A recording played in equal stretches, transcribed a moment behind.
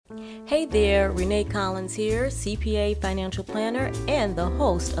Hey there, Renee Collins here, CPA financial planner and the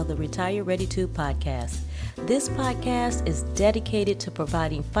host of the Retire Ready To podcast. This podcast is dedicated to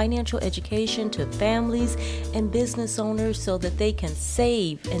providing financial education to families and business owners so that they can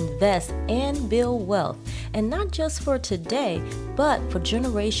save, invest, and build wealth, and not just for today, but for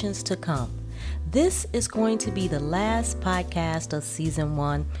generations to come. This is going to be the last podcast of season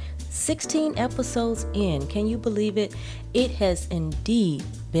 1. 16 episodes in. Can you believe it? It has indeed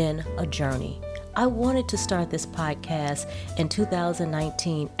been a journey. I wanted to start this podcast in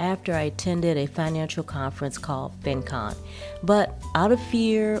 2019 after I attended a financial conference called FinCon. But out of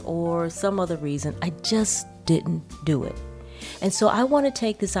fear or some other reason, I just didn't do it. And so I want to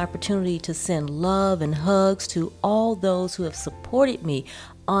take this opportunity to send love and hugs to all those who have supported me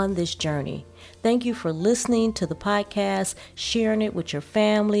on this journey. Thank you for listening to the podcast, sharing it with your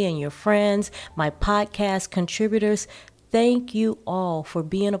family and your friends, my podcast contributors. Thank you all for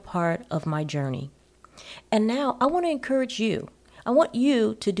being a part of my journey. And now I want to encourage you. I want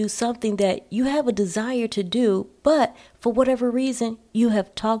you to do something that you have a desire to do, but for whatever reason, you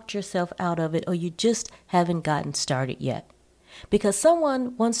have talked yourself out of it or you just haven't gotten started yet. Because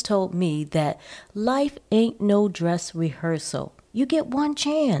someone once told me that life ain't no dress rehearsal. You get one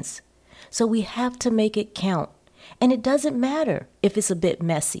chance. So we have to make it count. And it doesn't matter if it's a bit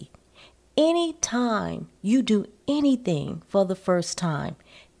messy. Anytime you do anything for the first time,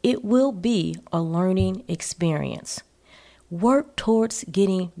 it will be a learning experience. Work towards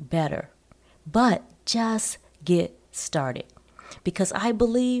getting better, but just get started. Because I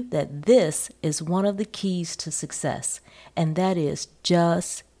believe that this is one of the keys to success, and that is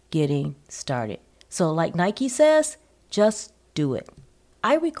just getting started. So like Nike says, just do it.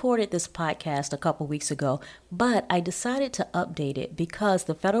 I recorded this podcast a couple weeks ago, but I decided to update it because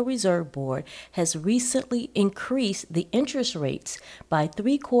the Federal Reserve Board has recently increased the interest rates by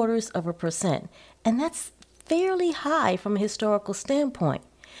 0.75%, and that's fairly high from a historical standpoint.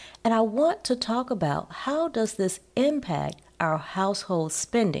 And I want to talk about how does this impact our household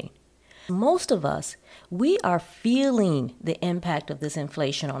spending. Most of us, we are feeling the impact of this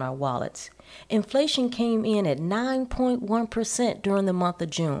inflation on our wallets. Inflation came in at 9.1% during the month of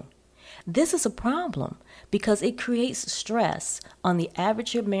June. This is a problem because it creates stress on the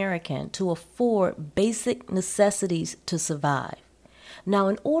average American to afford basic necessities to survive. Now,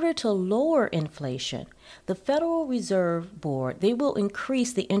 in order to lower inflation, the Federal Reserve Board, they will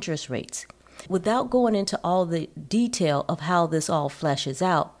increase the interest rates. Without going into all the detail of how this all fleshes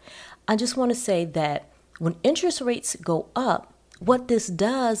out, I just want to say that when interest rates go up, what this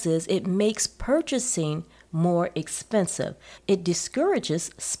does is it makes purchasing more expensive. It discourages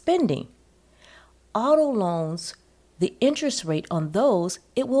spending. Auto loans, the interest rate on those,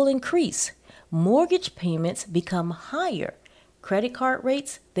 it will increase. Mortgage payments become higher. Credit card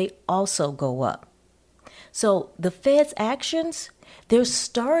rates, they also go up. So the Fed's actions, they're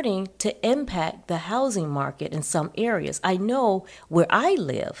starting to impact the housing market in some areas. I know where I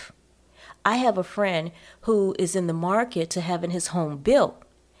live, I have a friend who is in the market to having his home built,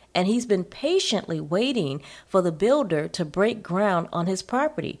 and he's been patiently waiting for the builder to break ground on his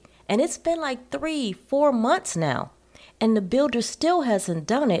property. And it's been like 3-4 months now, and the builder still hasn't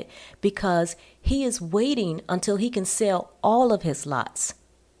done it because he is waiting until he can sell all of his lots.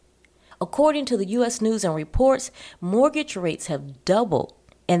 According to the U.S. News and Reports, mortgage rates have doubled,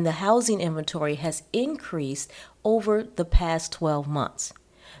 and the housing inventory has increased over the past 12 months.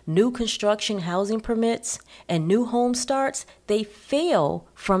 New construction housing permits and new home starts, they fell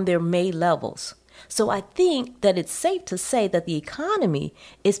from their May levels. So I think that it's safe to say that the economy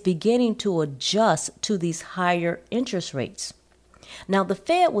is beginning to adjust to these higher interest rates. Now, the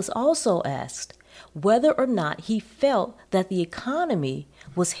Fed was also asked whether or not he felt that the economy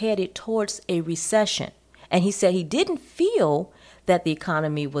was headed towards a recession. And he said he didn't feel that the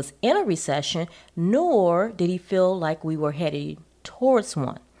economy was in a recession, nor did he feel like we were headed towards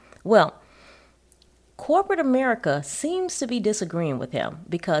one. Well, corporate America seems to be disagreeing with him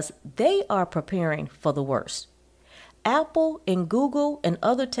because they are preparing for the worst. Apple and Google and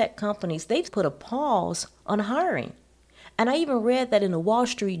other tech companies, they've put a pause on hiring. And I even read that in the Wall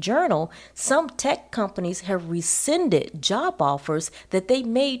Street Journal, some tech companies have rescinded job offers that they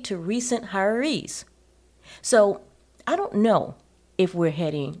made to recent hirees. So I don't know if we're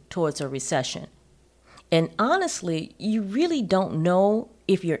heading towards a recession. And honestly, you really don't know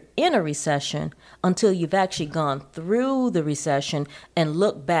if you're in a recession until you've actually gone through the recession and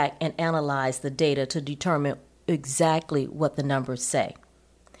look back and analyze the data to determine exactly what the numbers say.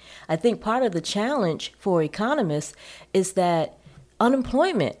 I think part of the challenge for economists is that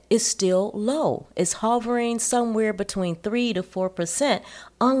Unemployment is still low. It's hovering somewhere between 3 to 4%,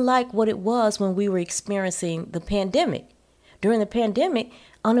 unlike what it was when we were experiencing the pandemic. During the pandemic,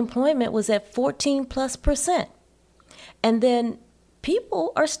 unemployment was at 14+%. And then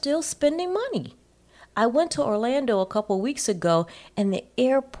people are still spending money. I went to Orlando a couple of weeks ago and the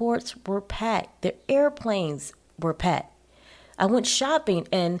airports were packed. The airplanes were packed. I went shopping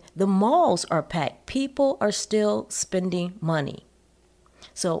and the malls are packed. People are still spending money.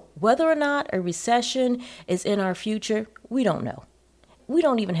 So whether or not a recession is in our future, we don't know. We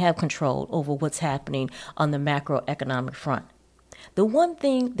don't even have control over what's happening on the macroeconomic front. The one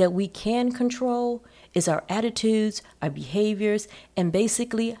thing that we can control is our attitudes, our behaviors, and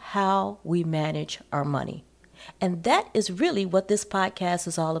basically how we manage our money. And that is really what this podcast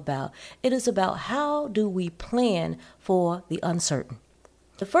is all about. It is about how do we plan for the uncertain.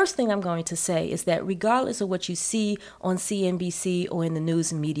 The first thing I'm going to say is that regardless of what you see on CNBC or in the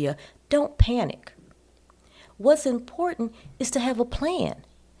news and media, don't panic. What's important is to have a plan.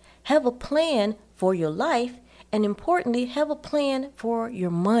 Have a plan for your life, and importantly, have a plan for your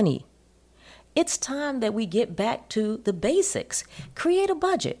money. It's time that we get back to the basics. Create a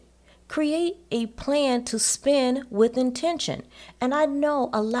budget. Create a plan to spend with intention. And I know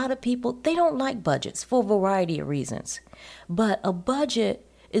a lot of people, they don't like budgets for a variety of reasons. But a budget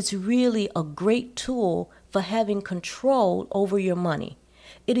is really a great tool for having control over your money.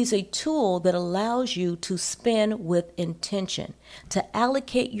 It is a tool that allows you to spend with intention, to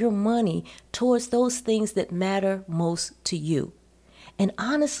allocate your money towards those things that matter most to you. And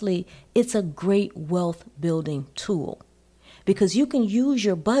honestly, it's a great wealth building tool because you can use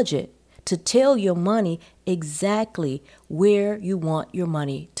your budget to tell your money exactly where you want your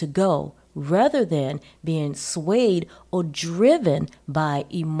money to go, rather than being swayed or driven by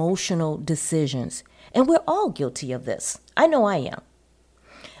emotional decisions. And we're all guilty of this. I know I am.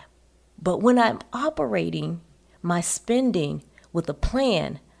 But when I'm operating my spending with a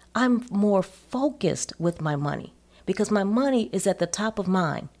plan, I'm more focused with my money because my money is at the top of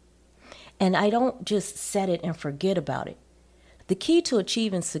mind. And I don't just set it and forget about it. The key to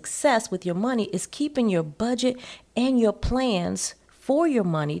achieving success with your money is keeping your budget and your plans for your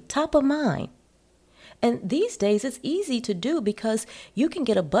money top of mind. And these days it's easy to do because you can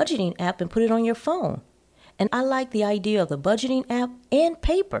get a budgeting app and put it on your phone. And I like the idea of the budgeting app and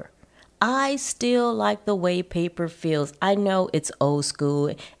paper. I still like the way paper feels. I know it's old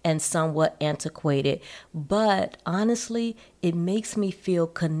school and somewhat antiquated, but honestly, it makes me feel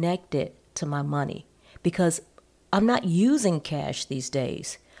connected to my money because I'm not using cash these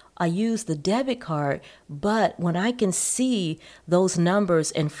days. I use the debit card, but when I can see those numbers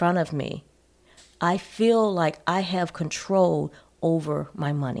in front of me, I feel like I have control over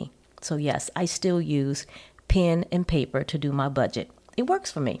my money. So yes, I still use pen and paper to do my budget. It works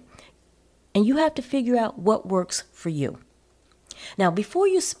for me. And you have to figure out what works for you. Now, before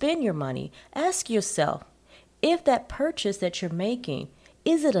you spend your money, ask yourself if that purchase that you're making,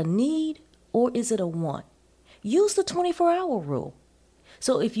 is it a need or is it a want? Use the 24-hour rule.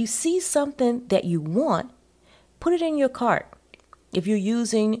 So if you see something that you want, put it in your cart if you're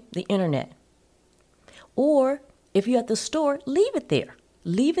using the internet. Or if you're at the store, leave it there.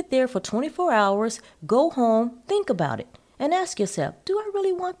 Leave it there for 24 hours, go home, think about it, and ask yourself, do I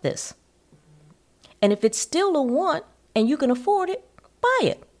really want this? And if it's still a want and you can afford it, buy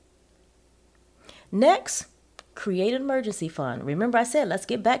it. Next, create an emergency fund. Remember I said, let's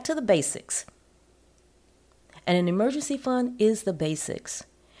get back to the basics. And an emergency fund is the basics.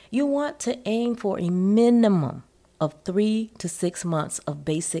 You want to aim for a minimum of 3 to 6 months of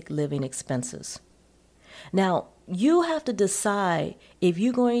basic living expenses. Now, you have to decide if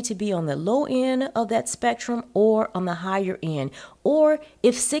you're going to be on the low end of that spectrum or on the higher end, or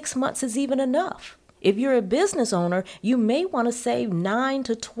if 6 months is even enough. If you're a business owner, you may want to save 9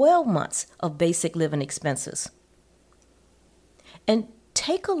 to 12 months of basic living expenses. And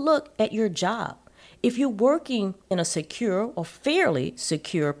take a look at your job. If you're working in a secure or fairly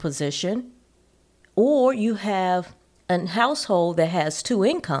secure position, or you have a household that has 2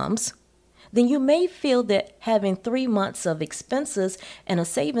 incomes, then you may feel that having 3 months of expenses and a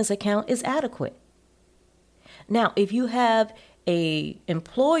savings account is adequate. Now, if you have a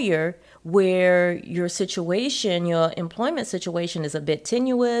employer where your employment situation is a bit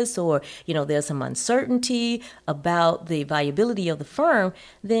tenuous, or there's some uncertainty about the viability of the firm,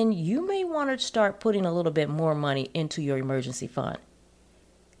 then you may want to start putting a little bit more money into your emergency fund.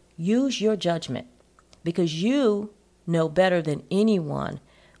 Use your judgment because you know better than anyone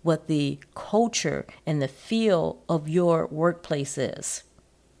what the culture and the feel of your workplace is.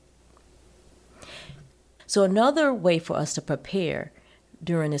 So another way for us to prepare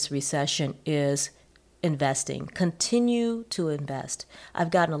during this recession is investing. Continue to invest.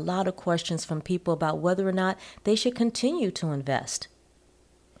 I've gotten a lot of questions from people about whether or not they should continue to invest.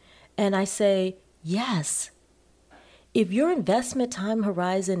 And I say, yes. If your investment time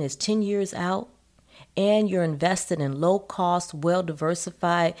horizon is 10 years out and you're invested in low-cost,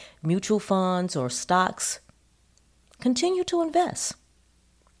 well-diversified mutual funds or stocks, continue to invest.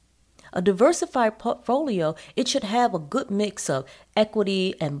 A diversified portfolio, it should have a good mix of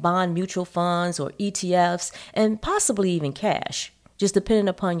equity and bond mutual funds or ETFs and possibly even cash, just depending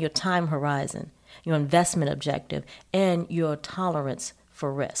upon your time horizon, your investment objective, and your tolerance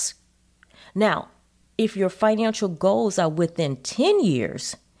for risk. Now, if your financial goals are within 10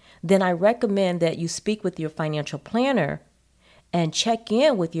 years, then I recommend that you speak with your financial planner and check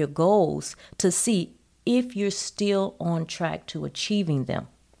in with your goals to see if you're still on track to achieving them.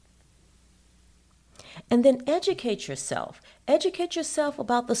 And then educate yourself. Educate yourself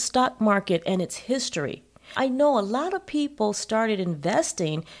about the stock market and its history. I know a lot of people started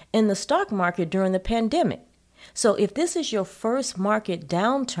investing in the stock market during the pandemic. So if this is your first market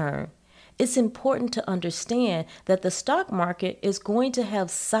downturn, it's important to understand that the stock market is going to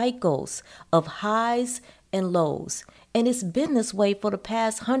have cycles of highs and lows. And it's been this way for the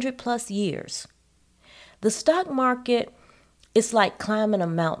past 100+ years. The stock market is like climbing a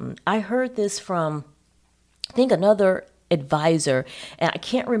mountain. I heard this from I think another advisor, and I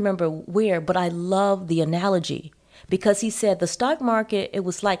can't remember where, but I love the analogy because he said the stock market, it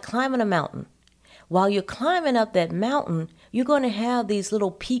was like climbing a mountain. While you're climbing up that mountain, you're going to have these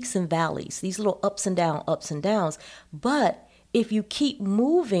little peaks and valleys, these little ups and downs. But if you keep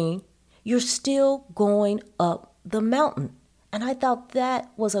moving, you're still going up the mountain. And I thought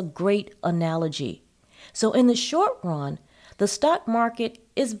that was a great analogy. So in the short run, the stock market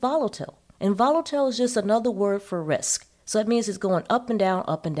is volatile. And volatile is just another word for risk. So that means it's going up and down,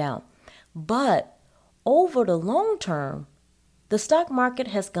 up and down. But over the long term, the stock market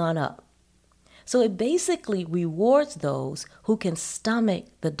has gone up. So it basically rewards those who can stomach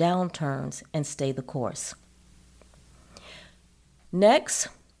the downturns and stay the course. Next,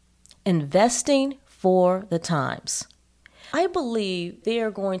 investing for the times. I believe there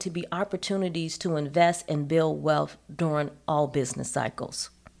are going to be opportunities to invest and build wealth during all business cycles.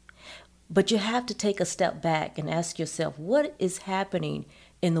 But you have to take a step back and ask yourself, what is happening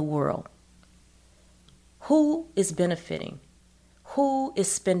in the world? Who is benefiting? Who is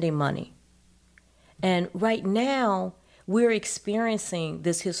spending money? And right now, we're experiencing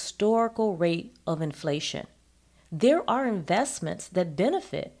this historical rate of inflation. There are investments that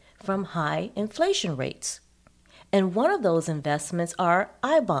benefit from high inflation rates. And one of those investments are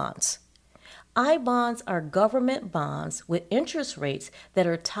I-bonds. I-bonds are government bonds with interest rates that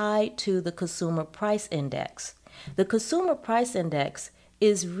are tied to the Consumer Price Index. The Consumer Price Index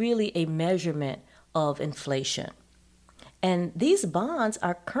is really a measurement of inflation. And these bonds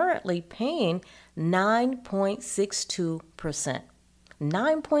are currently paying 9.62%.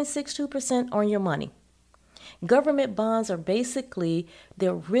 9.62% on your money. Government bonds are basically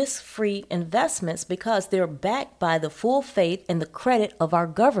they're risk-free investments because they're backed by the full faith and the credit of our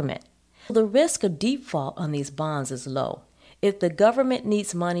government. The risk of default on these bonds is low. If the government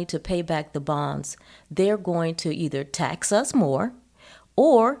needs money to pay back the bonds, they're going to either tax us more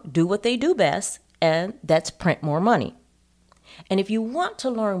or do what they do best, and that's print more money. And if you want to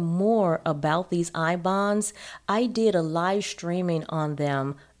learn more about these I-bonds, I did a live streaming on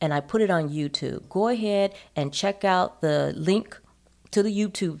them and I put it on YouTube. Go ahead and check out the link to the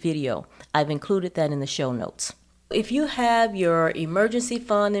YouTube video. I've included that in the show notes. If you have your emergency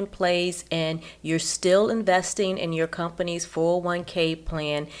fund in place and you're still investing in your company's 401k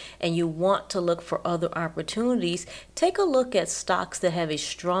plan and you want to look for other opportunities, take a look at stocks that have a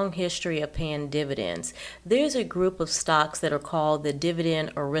strong history of paying dividends. There's a group of stocks that are called the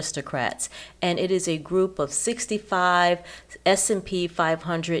Dividend Aristocrats, and it is a group of 65 S&P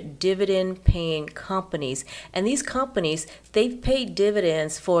 500 dividend-paying companies. And these companies, they've paid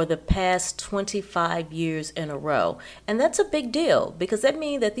dividends for the past 25 years in a row. And that's a big deal because that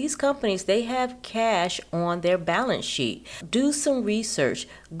means that these companies, they have cash on their balance sheet. Do some research,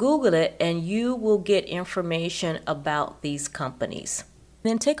 Google it, and you will get information about these companies.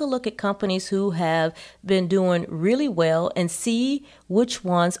 Then take a look at companies who have been doing really well and see which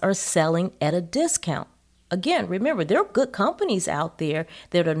ones are selling at a discount. Again, remember, there are good companies out there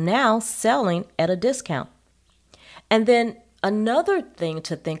that are now selling at a discount. And then another thing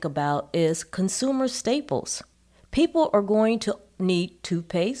to think about is consumer staples. People are going to need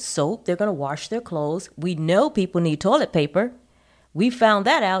toothpaste, soap. They're going to wash their clothes. We know people need toilet paper. We found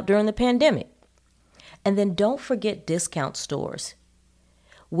that out during the pandemic. And then don't forget discount stores.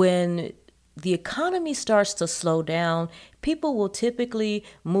 When the economy starts to slow down, people will typically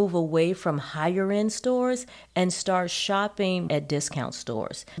move away from higher end stores and start shopping at discount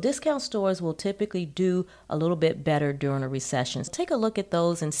stores. Discount stores will typically do a little bit better during a recession. Take a look at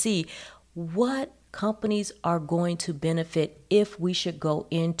those and see what companies are going to benefit if we should go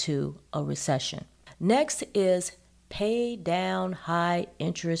into a recession. Next is pay down high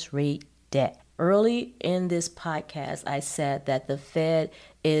interest rate debt. Early in this podcast, I said that the Fed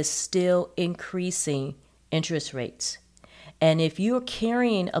is still increasing interest rates. And if you're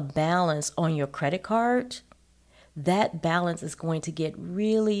carrying a balance on your credit card, that balance is going to get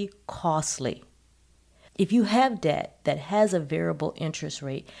really costly. If you have debt that has a variable interest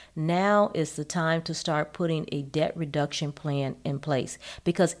rate, now is the time to start putting a debt reduction plan in place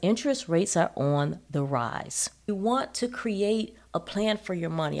because interest rates are on the rise. You want to create a plan for your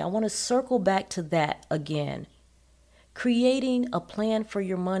money. I want to circle back to that again. Creating a plan for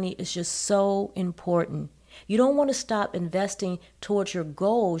your money is just so important. You don't want to stop investing towards your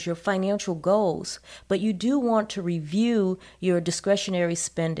goals, your financial goals, but you do want to review your discretionary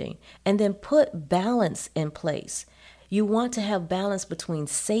spending and then put balance in place. You want to have balance between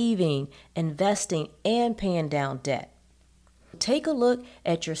saving, investing, and paying down debt. Take a look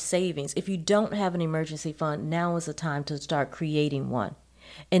at your savings. If you don't have an emergency fund, now is the time to start creating one.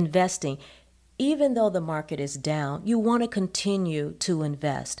 Investing. Even though the market is down, you want to continue to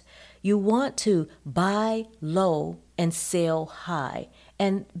invest. You want to buy low and sell high.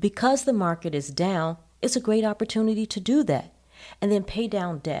 And because the market is down, it's a great opportunity to do that. And then pay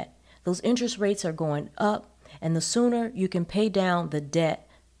down debt. Those interest rates are going up, and the sooner you can pay down the debt,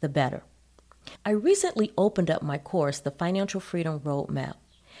 the better. I recently opened up my course, The Financial Freedom Roadmap.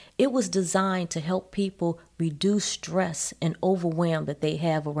 It was designed to help people reduce stress and overwhelm that they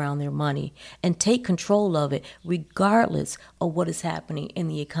have around their money and take control of it regardless of what is happening in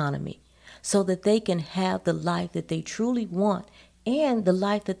the economy so that they can have the life that they truly want and the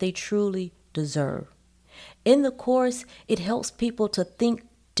life that they truly deserve. In the course, it helps people to think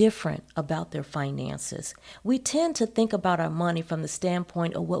different about their finances. We tend to think about our money from the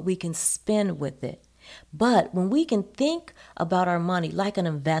standpoint of what we can spend with it. But when we can think about our money like an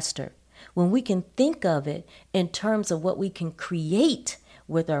investor, when we can think of it in terms of what we can create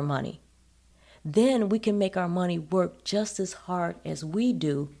with our money, then we can make our money work just as hard as we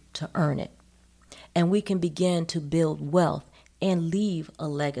do to earn it. And we can begin to build wealth and leave a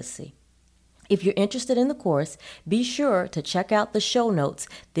legacy. If you're interested in the course, be sure to check out the show notes.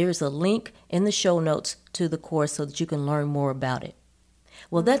 There's a link in the show notes to the course so that you can learn more about it.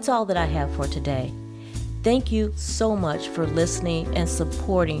 Well, that's all that I have for today. Thank you so much for listening and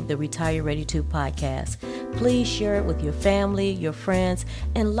supporting the Retire Ready To podcast. Please share it with your family, your friends,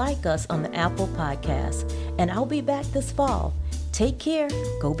 and like us on the Apple Podcasts. And I'll be back this fall. Take care,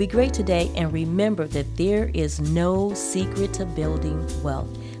 go be great today, and remember that there is no secret to building wealth.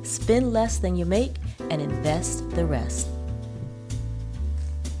 Spend less than you make and invest the rest.